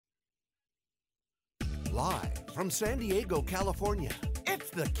Live from San Diego, California,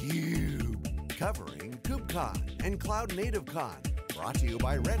 it's theCUBE, covering KubeCon and CloudNativeCon, brought to you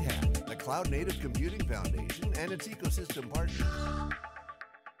by Red Hat, the Cloud Native Computing Foundation, and its ecosystem partners.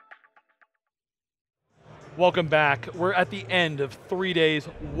 Welcome back. We're at the end of 3 days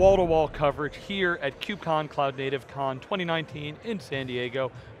wall-to-wall coverage here at KubeCon CloudNativeCon 2019 in San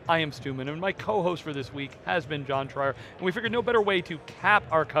Diego. I am Stu Miniman, and my co-host for this week has been John Trier, and we figured no better way to cap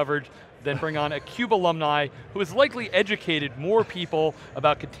our coverage than bring on a CUBE alumni who has likely educated more people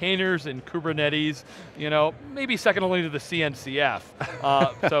about containers and Kubernetes, you know, maybe second only to the CNCF.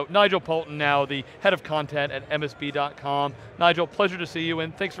 So Nigel Poulton now, the head of content at MSB.com. Nigel, pleasure to see you,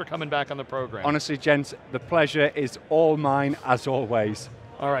 and thanks for coming back on the program. Honestly, gents, the pleasure is all mine, as always.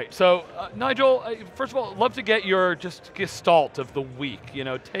 All right, so Nigel, first of all, I'd love to get your just gestalt of the week. You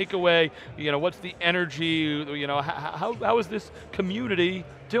know, takeaway, you know, what's the energy, you know, how is this community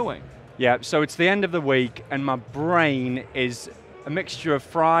doing? Yeah, so it's the end of the week and my brain is a mixture of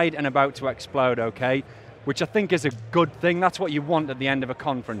fried and about to explode, okay? Which I think is a good thing. That's what you want at the end of a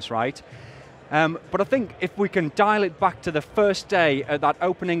conference, right? But I think if we can dial it back to the first day at that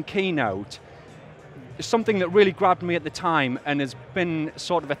opening keynote, something that really grabbed me at the time and has been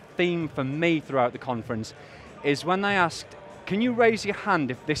sort of a theme for me throughout the conference is when they asked, can you raise your hand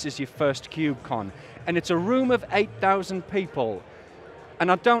if this is your first KubeCon? And it's a room of 8,000 people.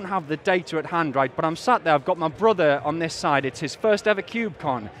 And I don't have the data at hand, right, but I'm sat there, I've got my brother on this side, it's his first ever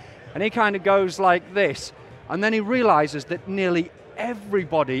KubeCon, and he kind of goes like this, and then he realizes that nearly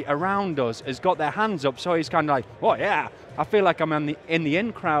everybody around us has got their hands up, so he's kind of like, oh yeah, I feel like I'm in the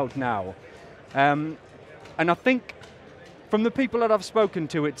in crowd now. And I think from the people that I've spoken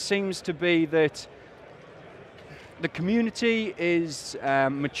to, it seems to be that the community is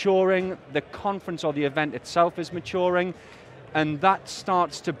maturing, the conference or the event itself is maturing, and that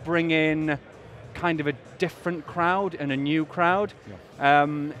starts to bring in kind of a different crowd and a new crowd. Yeah.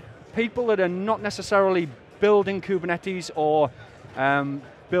 People that are not necessarily building Kubernetes or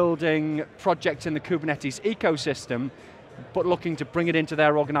building projects in the Kubernetes ecosystem, but looking to bring it into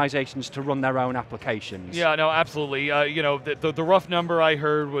their organizations to run their own applications. Yeah, no, absolutely. You know, the rough number I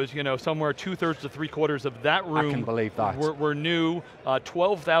heard was, you know, somewhere 2/3 to 3/4 of that room. I can believe that. Were new.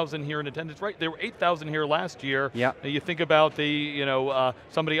 12,000 here in attendance. Right, there were 8,000 here last year. Yeah. You think about the, you know,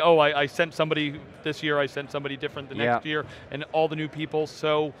 somebody. Oh, I sent somebody this year. I sent somebody different the next year, and all the new people.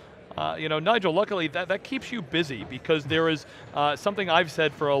 So. You know, Nigel, luckily that keeps you busy because there is something I've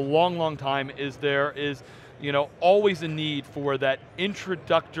said for a long, long time is there is, you know, always a need for that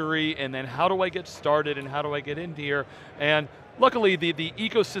introductory and then how do I get started and how do I get in here? And luckily the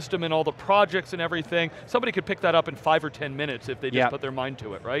ecosystem and all the projects and everything, somebody could pick that up in 5 or 10 minutes if they just put their mind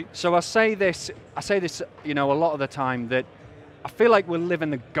to it, right? So I say this, you know, a lot of the time that I feel like we're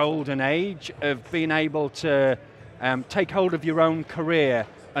living the golden age of being able to take hold of your own career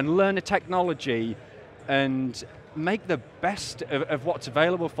and learn a technology and make the best of what's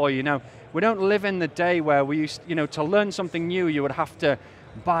available for you. Now, we don't live in the day where we used, you know, to learn something new, you would have to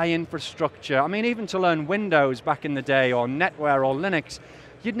buy infrastructure. I mean, even to learn Windows back in the day, or NetWare or Linux,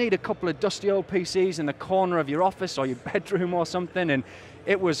 you'd need a couple of dusty old PCs in the corner of your office or your bedroom or something, and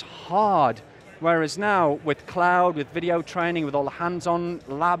it was hard. Whereas now, with cloud, with video training, with all the hands-on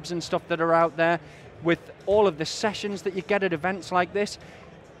labs and stuff that are out there, with all of the sessions that you get at events like this,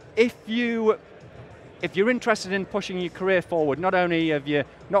 if you're interested in pushing your career forward, not only have you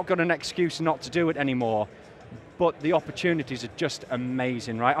not got an excuse not to do it anymore, but the opportunities are just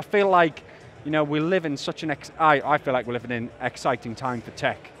amazing, right? I feel like, you know, we live in such an, I feel like we're living in an exciting time for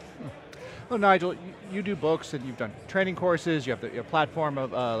tech. Well, Nigel, you do books and you've done training courses, you have your platform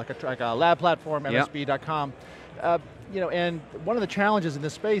of like a lab platform, MSB.com. You know, and one of the challenges in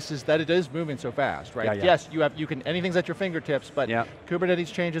this space is that it is moving so fast, right? Yeah. Yes, anything's at your fingertips, but Kubernetes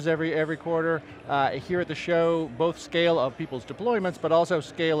changes every quarter. Here at the show, both scale of people's deployments, but also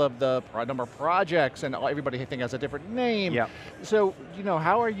scale of the number of projects, and everybody I think has a different name. Yeah. So, you know,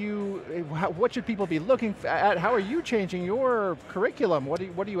 what should people be looking at? How are you changing your curriculum? What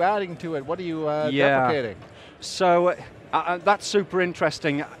are you adding to it? What are you deprecating? So. That's super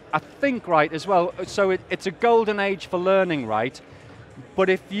interesting. I think, right, as well, so it's a golden age for learning, right? But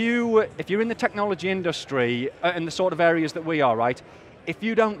if you're in the technology industry, in the sort of areas that we are, right, if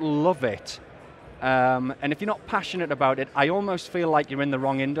you don't love it, and if you're not passionate about it, I almost feel like you're in the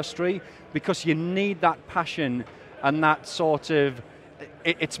wrong industry, because you need that passion and that sort of,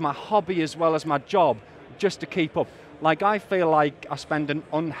 it's my hobby as well as my job, just to keep up. Like, I feel like I spend an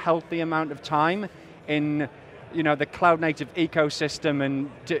unhealthy amount of time in, you know, the cloud native ecosystem and,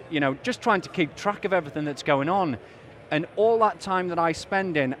 you know, just trying to keep track of everything that's going on. And all that time that I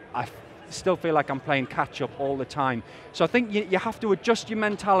spend in, I still feel like I'm playing catch up all the time. So I think you have to adjust your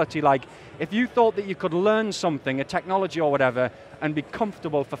mentality. Like, if you thought that you could learn something, a technology or whatever, and be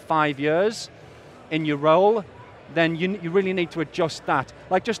comfortable for 5 years in your role, then you really need to adjust that.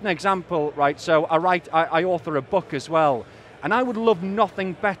 Like, just an example, right? So I author a book as well, and I would love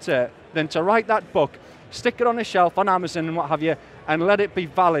nothing better than to write that book, stick it on a shelf on Amazon and what have you, and let it be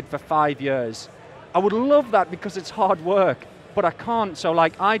valid for 5 years. I would love that because it's hard work, but I can't. So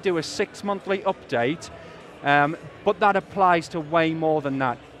like, I do a 6 monthly update, but that applies to way more than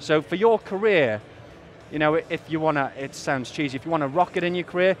that. So for your career, you know, if you want to, it sounds cheesy, if you want to rocket in your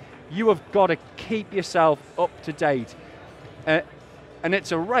career, you have got to keep yourself up to date. And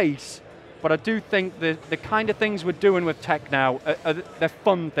it's a race, but I do think the kind of things we're doing with tech now, they're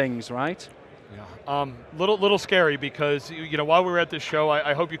fun things, right? Yeah. Little scary because you know, while we were at this show,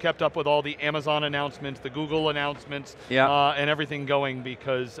 I hope you kept up with all the Amazon announcements, the Google announcements, and everything going,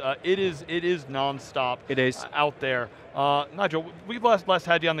 because it is nonstop. It is out there. Nigel, we last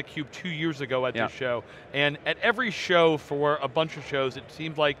had you on theCUBE 2 years ago at this show, and at every show for a bunch of shows, it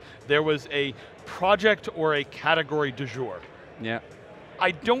seemed like there was a project or a category du jour. Yeah. I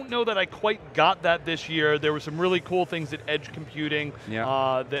don't know that I quite got that this year. There were some really cool things at edge computing.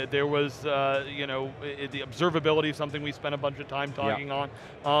 Yeah. There was, you know, the observability, something we spent a bunch of time talking on.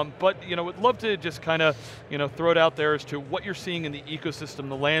 But you know, would love to just kind of, you know, throw it out there as to what you're seeing in the ecosystem,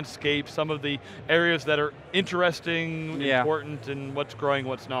 the landscape, some of the areas that are interesting, important, and what's growing,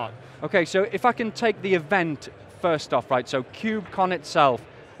 what's not. Okay, so if I can take the event first off, right? So KubeCon itself,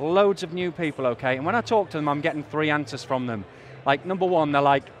 loads of new people, okay? And when I talk to them, I'm getting 3 answers from them. Like, number one, they're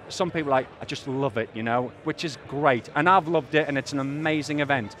like, some people are like, I just love it, you know, which is great. And I've loved it, and it's an amazing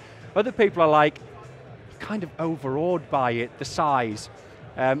event. Other people are like, kind of overawed by it, the size.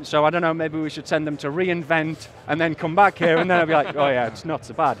 So I don't know, maybe we should send them to reInvent and then come back here, and then I'll be like, oh yeah, it's not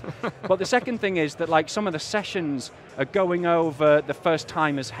so bad. But the second thing is that like some of the sessions are going over the first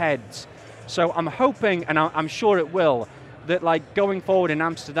timers' heads. So I'm hoping, and I'm sure it will, that like going forward in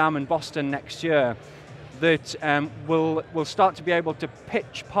Amsterdam and Boston next year, that we'll start to be able to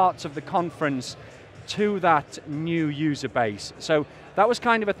pitch parts of the conference to that new user base. So that was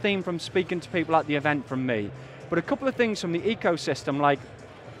kind of a theme from speaking to people at the event from me. But a couple of things from the ecosystem, like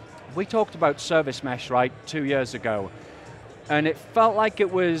we talked about service mesh, right, 2 years ago. And it felt like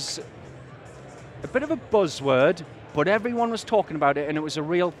it was a bit of a buzzword, but everyone was talking about it and it was a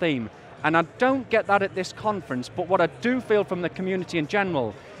real theme. And I don't get that at this conference, but what I do feel from the community in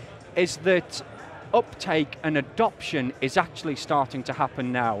general is that uptake and adoption is actually starting to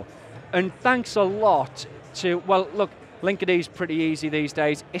happen now. And thanks a lot to, well, look, Linkerd is pretty easy these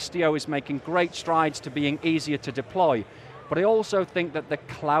days. Istio is making great strides to being easier to deploy. But I also think that the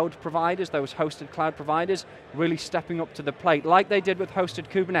cloud providers, those hosted cloud providers, really stepping up to the plate, like they did with hosted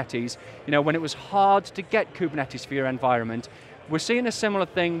Kubernetes. You know, when it was hard to get Kubernetes for your environment, we're seeing a similar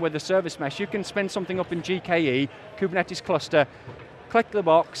thing with the service mesh. You can spin something up in GKE, Kubernetes cluster, click the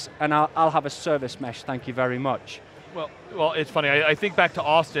box, and I'll have a service mesh, thank you very much. Well, it's funny, I think back to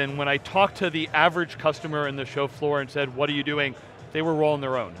Austin, when I talked to the average customer in the show floor and said, what are you doing? They were rolling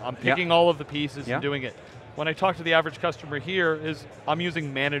their own. I'm picking all of the pieces and doing it. When I talk to the average customer here, I'm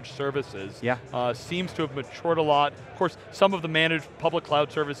using managed services. Seems to have matured a lot. Of course, some of the managed public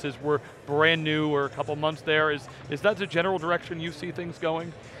cloud services were brand new or a couple months there. Is that the general direction you see things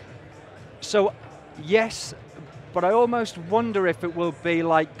going? So, yes, but I almost wonder if it will be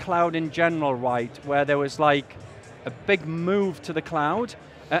like cloud in general, right? Where there was like a big move to the cloud.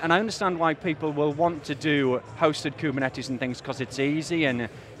 And I understand why people will want to do hosted Kubernetes and things because it's easy and you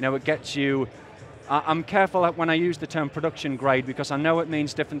know, it gets you. I'm careful when I use the term production grade because I know it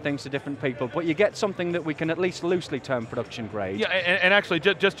means different things to different people, but you get something that we can at least loosely term production grade. Yeah, and actually,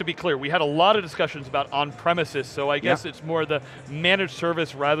 just to be clear, we had a lot of discussions about on-premises, so I guess it's more the managed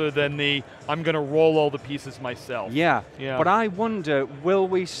service rather than the, I'm going to roll all the pieces myself. Yeah, but I wonder, will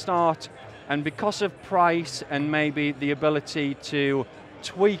we start, and because of price and maybe the ability to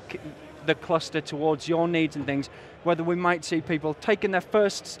tweak the cluster towards your needs and things, whether we might see people taking their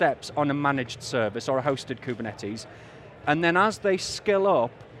first steps on a managed service or a hosted Kubernetes, and then as they skill up,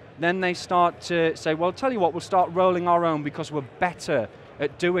 then they start to say, well, tell you what, we'll start rolling our own because we're better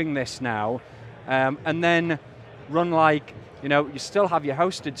at doing this now, and then run like, you know, you still have your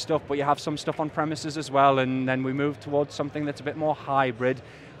hosted stuff, but you have some stuff on premises as well, and then we move towards something that's a bit more hybrid.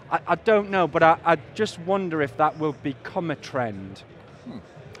 I don't know, but I just wonder if that will become a trend.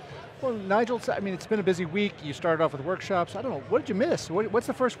 Well, Nigel, I mean, it's been a busy week. You started off with workshops. I don't know, what did you miss? What's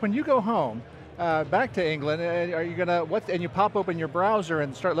the first, when you go home, back to England, are you gonna, and you pop open your browser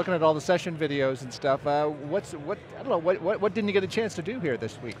and start looking at all the session videos and stuff, I don't know, what didn't you get a chance to do here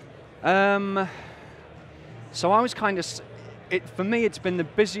this week? So I was kind of, for me it's been the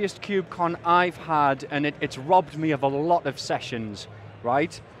busiest KubeCon I've had, and it's robbed me of a lot of sessions,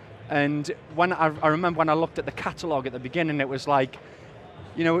 right? And when I remember when I looked at the catalog at the beginning, it was like,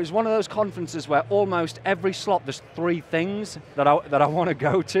 you know, it was one of those conferences where almost every slot there's 3 things that I want to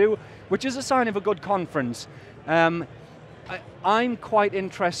go to, which is a sign of a good conference. I'm quite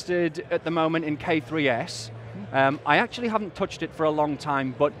interested at the moment in K3S. I actually haven't touched it for a long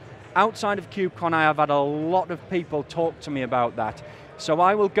time, but outside of KubeCon I have had a lot of people talk to me about that. So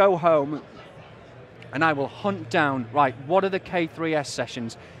I will go home and I will hunt down, right, what are the K3S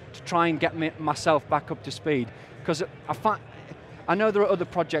sessions to try and get myself back up to speed. Because I know there are other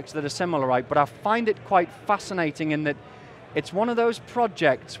projects that are similar, right, but I find it quite fascinating in that it's one of those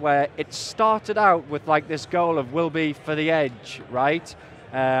projects where it started out with like this goal of will be for the edge, right?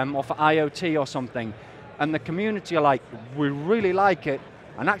 Or for IoT or something. And the community are like, we really like it,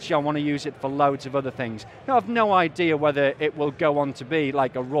 and actually I want to use it for loads of other things. Now, I have no idea whether it will go on to be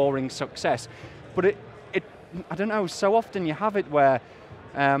like a roaring success, but I don't know, so often you have it where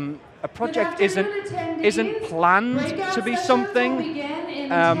a project isn't planned to be something,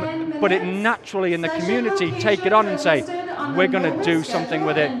 but it naturally in the community take it on and say, we're going to do something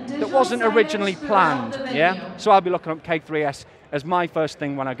with it that wasn't originally planned, yeah? So I'll be looking up K3S as my first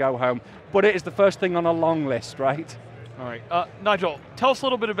thing when I go home, but it is the first thing on a long list, right? All right, Nigel, tell us a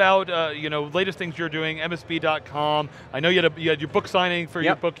little bit about you know, latest things you're doing, MSB.com. I know you had your book signing for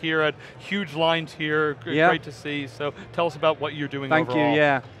your book here, at huge lines here, great to see. So tell us about what you're doing overall. Thank you,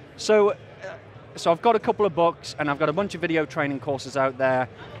 yeah. So I've got a couple of books and I've got a bunch of video training courses out there,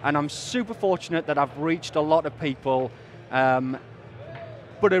 and I'm super fortunate that I've reached a lot of people.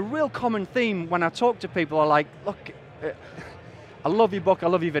 But a real common theme when I talk to people are like, look, I love your book, I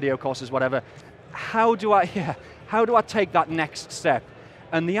love your video courses, whatever. How do I take that next step?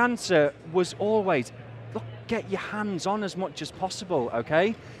 And the answer was always, look, get your hands on as much as possible,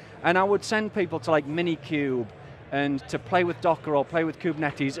 okay? And I would send people to like Minikube and to play with Docker or play with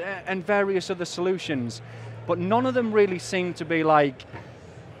Kubernetes and various other solutions. But none of them really seemed to be like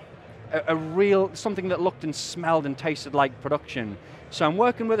a real, something that looked and smelled and tasted like production. So I'm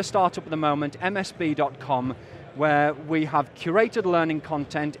working with a startup at the moment, MSB.com, where we have curated learning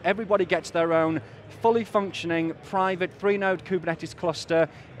content. Everybody gets their own fully functioning, private 3-node Kubernetes cluster.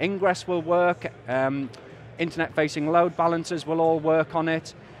 Ingress will work, internet-facing load balancers will all work on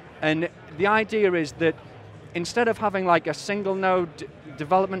it. And the idea is that instead of having like a single node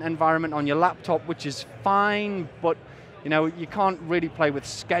development environment on your laptop, which is fine, but you know, you can't really play with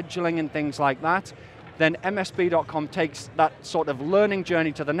scheduling and things like that, then MSB.com takes that sort of learning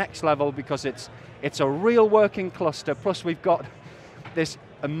journey to the next level because it's a real working cluster, plus we've got this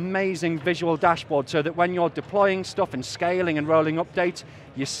amazing visual dashboard so that when you're deploying stuff and scaling and rolling updates,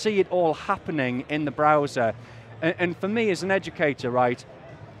 you see it all happening in the browser. And for me as an educator, right,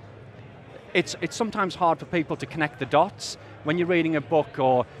 it's sometimes hard for people to connect the dots when you're reading a book,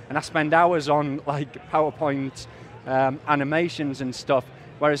 and I spend hours on like PowerPoint animations and stuff,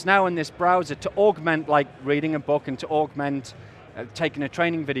 whereas now in this browser, to augment like reading a book and to augment taking a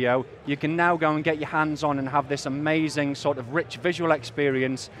training video, you can now go and get your hands on and have this amazing sort of rich visual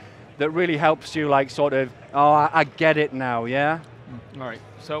experience that really helps you like sort of, oh, I get it now, yeah? All right,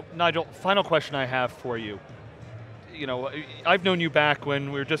 so Nigel, final question I have for you. You know, I've known you back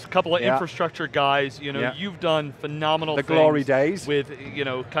when we were just a couple of infrastructure guys. You know, you've done phenomenal things. The glory days. With, you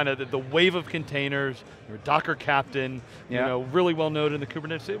know, kind of the wave of containers. You're a Docker captain. You know, really well known in the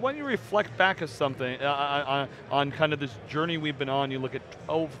Kubernetes. Why don't you reflect back as something on kind of this journey we've been on? You look at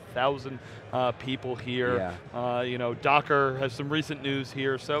 12,000 people here. You know, Docker has some recent news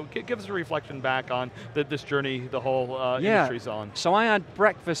here. So give us a reflection back on this journey the whole industry's on. So I had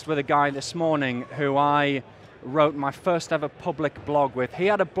breakfast with a guy this morning who I wrote my first ever public blog with. He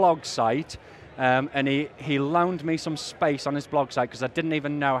had a blog site, and he loaned me some space on his blog site because I didn't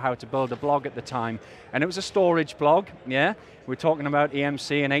even know how to build a blog at the time. And it was a storage blog, yeah? We're talking about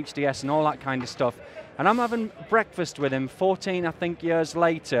EMC and HDS and all that kind of stuff. And I'm having breakfast with him 14, I think, years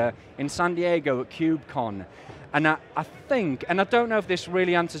later in San Diego at KubeCon. And I think, and I don't know if this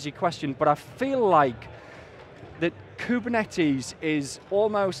really answers your question, but I feel like that Kubernetes is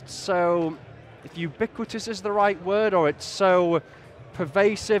almost so, if ubiquitous is the right word, or it's so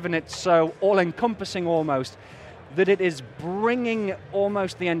pervasive and it's so all-encompassing almost, that it is bringing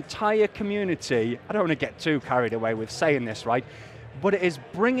almost the entire community, I don't want to get too carried away with saying this, right, but it is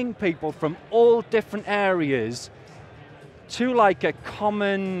bringing people from all different areas to like a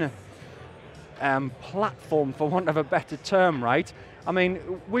common platform, for want of a better term, right? I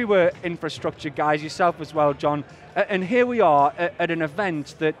mean, we were infrastructure guys, yourself as well, John, and here we are at an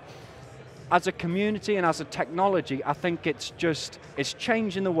event that as a community and as a technology, I think it's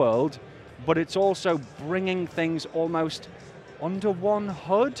changing the world, but it's also bringing things almost under one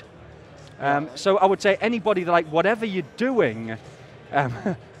hood. So I would say anybody, like whatever you're doing,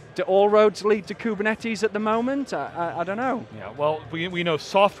 do all roads lead to Kubernetes at the moment? I don't know. Yeah, well, we know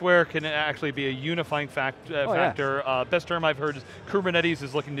software can actually be a unifying factor. Yeah. Best term I've heard is Kubernetes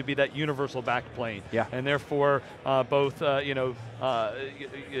is looking to be that universal backplane. Yeah. And therefore, both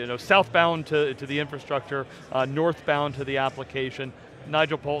southbound to the infrastructure, northbound to the application.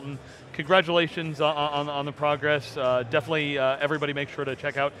 Nigel Poulton, congratulations on the progress. Definitely everybody make sure to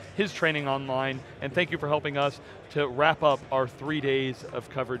check out his training online, and thank you for helping us to wrap up our 3 days of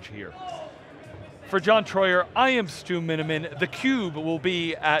coverage here. For John Troyer, I am Stu Miniman. theCUBE will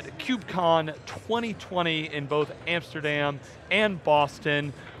be at KubeCon 2020 in both Amsterdam and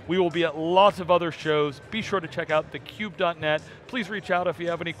Boston. We will be at lots of other shows. Be sure to check out thecube.net. Please reach out if you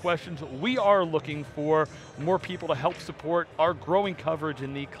have any questions. We are looking for more people to help support our growing coverage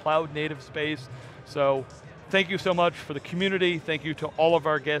in the cloud native space. So thank you so much for the community. Thank you to all of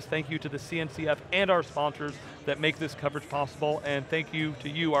our guests. Thank you to the CNCF and our sponsors that make this coverage possible. And thank you to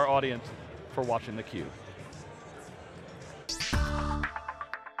you, our audience, for watching theCUBE.